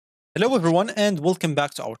Hello everyone and welcome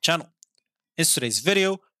back to our channel. In today's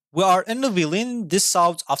video, we are unveiling this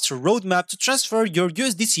sought after roadmap to transfer your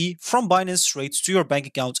USDT from Binance straight to your bank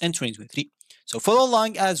account in 2023. So follow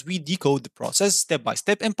along as we decode the process step by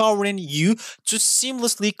step, empowering you to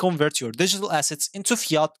seamlessly convert your digital assets into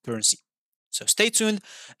fiat currency. So stay tuned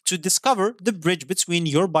to discover the bridge between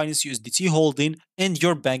your Binance USDT holding and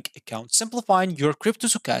your bank account, simplifying your crypto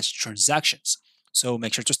to cash transactions. So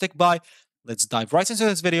make sure to stick by. Let's dive right into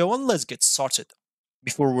this video and let's get started.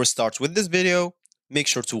 Before we start with this video, make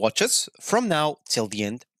sure to watch us from now till the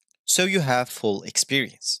end so you have full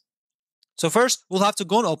experience. So first, we'll have to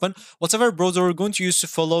go and open whatever browser we're going to use to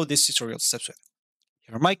follow this tutorial steps with.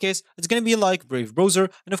 Here in my case, it's going to be like Brave browser,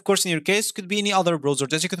 and of course in your case, could be any other browser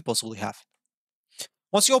that you could possibly have.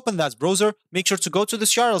 Once you open that browser, make sure to go to the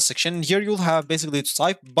URL section, and here you'll have basically to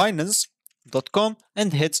type binance.com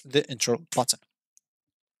and hit the intro button.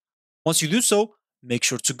 Once you do so, make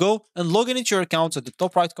sure to go and log in into your account. At the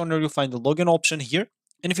top right corner, you'll find the login option here.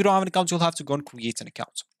 And if you don't have an account, you'll have to go and create an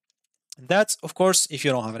account. That's, of course, if you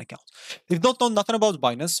don't have an account. If you don't know nothing about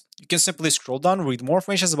Binance, you can simply scroll down, read more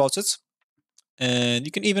information about it. And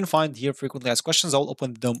you can even find here frequently asked questions. I'll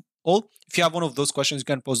open them all. If you have one of those questions, you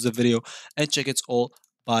can pause the video and check it all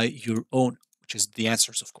by your own, which is the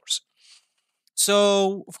answers, of course.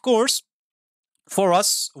 So, of course, for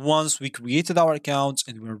us, once we created our account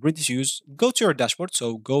and we're ready to use, go to your dashboard.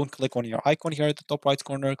 So go and click on your icon here at the top right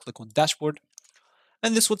corner, click on dashboard,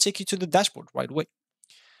 and this will take you to the dashboard right away.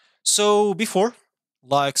 So before,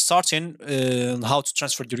 like starting how to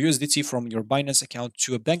transfer your USDT from your Binance account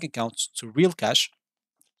to a bank account to real cash,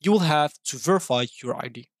 you will have to verify your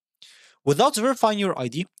ID. Without verifying your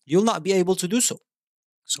ID, you'll not be able to do so.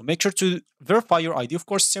 So make sure to verify your ID. Of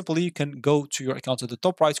course, simply you can go to your account at the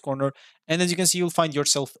top right corner, and as you can see, you'll find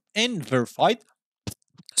yourself in verified.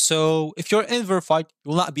 So if you're in verified,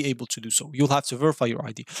 you will not be able to do so. You'll have to verify your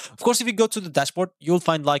ID. Of course, if you go to the dashboard, you'll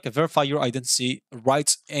find like a verify your identity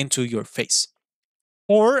right into your face.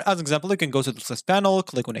 Or as an example, you can go to the left panel,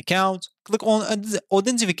 click on account, click on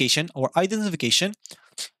identification or identification,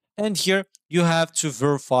 and here you have to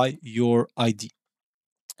verify your ID.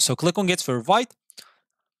 So click on get verified.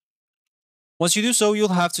 Once you do so, you'll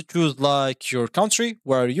have to choose like your country,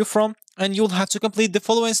 where are you from, and you'll have to complete the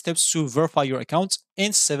following steps to verify your account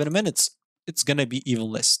in 7 minutes. It's gonna be even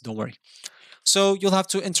less, don't worry. So you'll have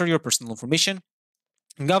to enter your personal information,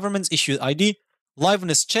 government issued ID,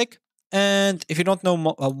 liveness check, and if you don't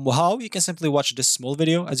know how, you can simply watch this small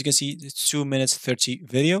video. As you can see, it's 2 minutes 30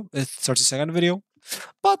 video, 30-second video,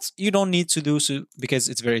 but you don't need to do so because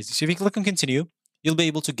it's very easy. So if you click on continue, you'll be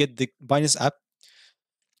able to get the Binance app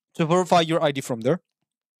to verify your ID from there,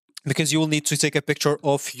 because you will need to take a picture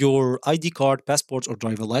of your ID card, passport, or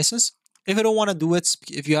driver license. If you don't want to do it,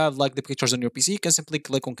 if you have like the pictures on your PC, you can simply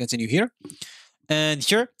click on continue here. And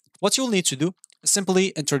here, what you'll need to do is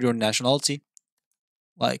simply enter your nationality.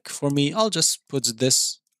 Like for me, I'll just put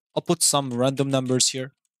this. I'll put some random numbers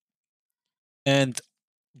here. And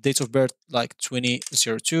date of birth like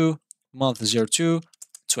 2002, month 02,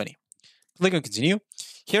 20. Click on continue.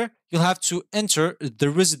 Here, you'll have to enter the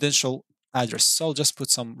residential address. So I'll just put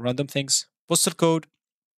some random things. Postal code,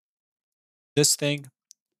 this thing,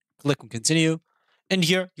 click on continue. And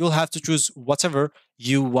here, you'll have to choose whatever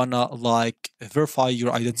you wanna like verify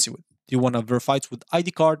your identity with. Do you wanna verify it with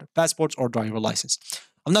ID card, passport, or driver license?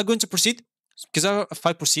 I'm not going to proceed because if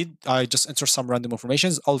I proceed, I just enter some random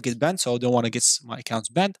information. I'll get banned, so I don't want to get my accounts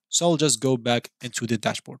banned. So I'll just go back into the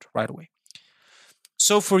dashboard right away.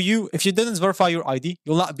 So for you, if you didn't verify your ID,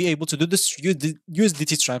 you'll not be able to do this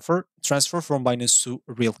USDT transfer from Binance to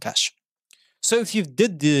real cash. So if you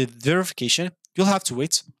did the verification, you'll have to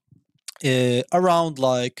wait around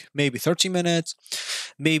like maybe 30 minutes,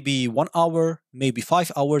 maybe 1 hour, maybe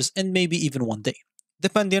 5 hours, and maybe even 1 day,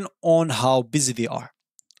 depending on how busy they are.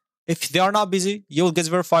 If they are not busy, you'll get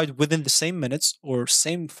verified within the same minutes or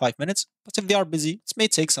same 5 minutes. But if they are busy, it may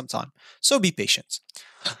take some time. So be patient.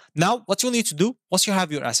 Now, what you'll need to do once you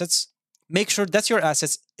have your assets, make sure that your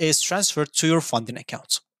assets is transferred to your funding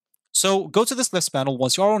account. So go to this left panel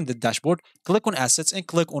once you are on the dashboard, click on assets and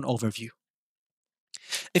click on overview.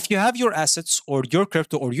 If you have your assets or your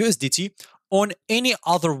crypto or USDT on any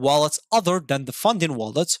other wallet other than the funding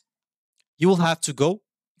wallet, you will have to go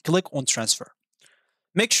click on transfer.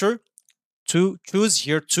 Make sure to choose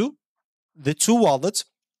here too, the two wallets.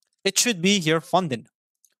 It should be here funding.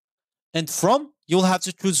 And from, you'll have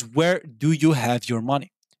to choose where do you have your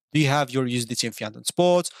money. Do you have your USDT and fiat on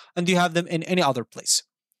spot? And do you have them in any other place?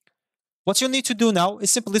 What you'll need to do now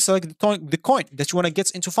is simply select the coin that you want to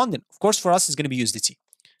get into funding. Of course, for us, it's going to be USDT.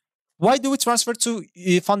 Why do we transfer to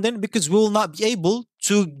funding? Because we will not be able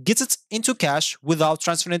to get it into cash without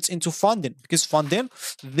transferring it into funding, because funding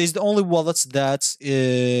is the only wallets that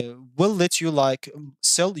will let you like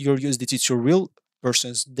sell your USDT to real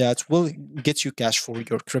persons that will get you cash for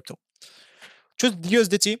your crypto. Choose the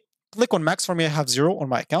USDT, click on max. For me, I have 0 on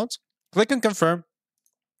my account. Click on confirm,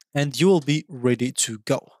 and you will be ready to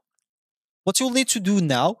go. What you'll need to do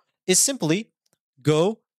now is simply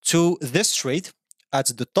go to this trade at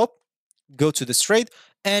the top, go to this trade,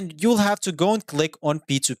 and you'll have to go and click on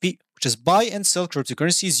P2P, which is buy and sell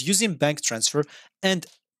cryptocurrencies using bank transfer and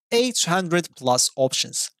 800 plus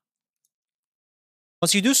options.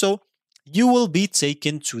 Once you do so, you will be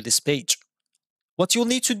taken to this page. What you'll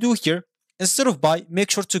need to do here, instead of buy,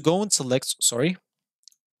 make sure to go and select,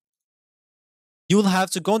 you will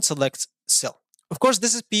have to go and select sell. Of course,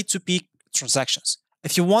 this is P2P transactions.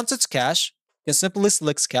 If you wanted cash, you can simply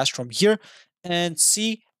select cash from here and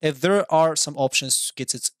see if there are some options to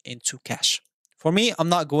get it into cash. For me, I'm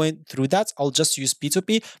not going through that. I'll just use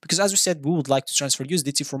P2P because, as we said, we would like to transfer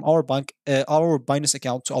USDT from our Binance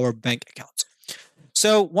account to our bank account.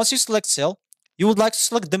 So once you select sell, you would like to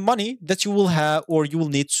select the money that you will have, or you will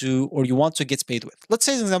need to, or you want to get paid with. Let's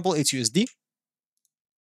say, for example, it's USD.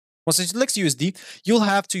 Once you select USD, you'll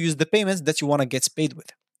have to use the payments that you want to get paid with.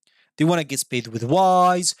 They want to get paid with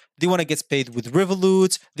Wise. They want to get paid with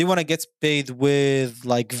Revolut. They want to get paid with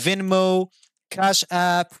like Venmo, Cash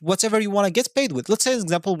App, whatever you want to get paid with. Let's say, an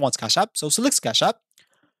example, wants Cash App. So select Cash App.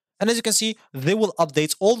 And as you can see, they will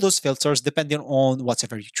update all those filters depending on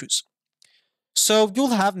whatever you choose. So you'll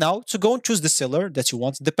have now to go and choose the seller that you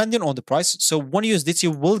want depending on the price. So 1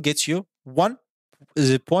 USDT will get you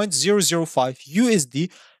 1.005 USD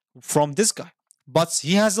from this guy. But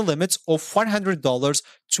he has a limit of $100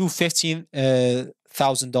 to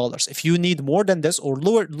 $15,000. If you need more than this or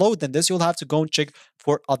lower than this, you'll have to go and check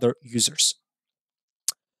for other users.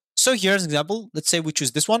 So here's an example. Let's say we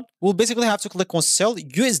choose this one. We'll basically have to click on sell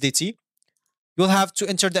USDT. You'll have to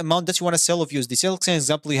enter the amount that you want to sell of USDT. Let's say, an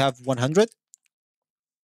example, you have 100.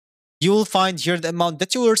 You will find here the amount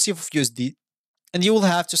that you will receive of USD, and you will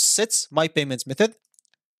have to set my payment method.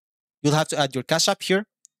 You'll have to add your Cash App here.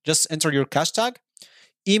 Just enter your cash tag.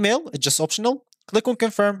 Email, it's just optional. Click on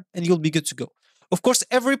confirm, and you'll be good to go. Of course,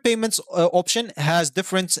 every payments option has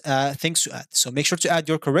different things to add. So make sure to add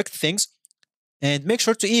your correct things, and make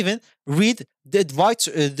sure to even read the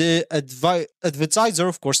advertiser,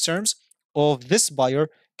 of course, terms of this buyer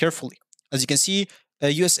carefully. As you can see,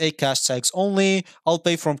 USA cash tags only. I'll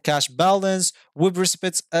pay from cash balance. With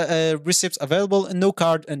receipts available, and no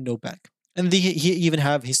card and no bank. And he even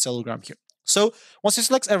have his Telegram here. So once you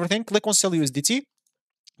select everything, click on sell USDT.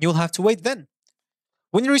 You'll have to wait then.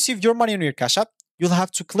 When you receive your money on your Cash App, you'll have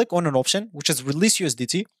to click on an option which is release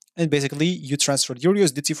USDT, and basically you transfer your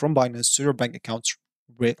USDT from Binance to your bank account.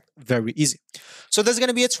 Very easy. So that's going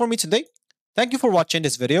to be it for me today. Thank you for watching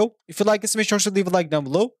this video. If you like this, make sure to leave a like down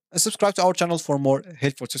below and subscribe to our channel for more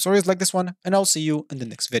helpful tutorials like this one, and I'll see you in the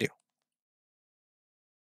next video.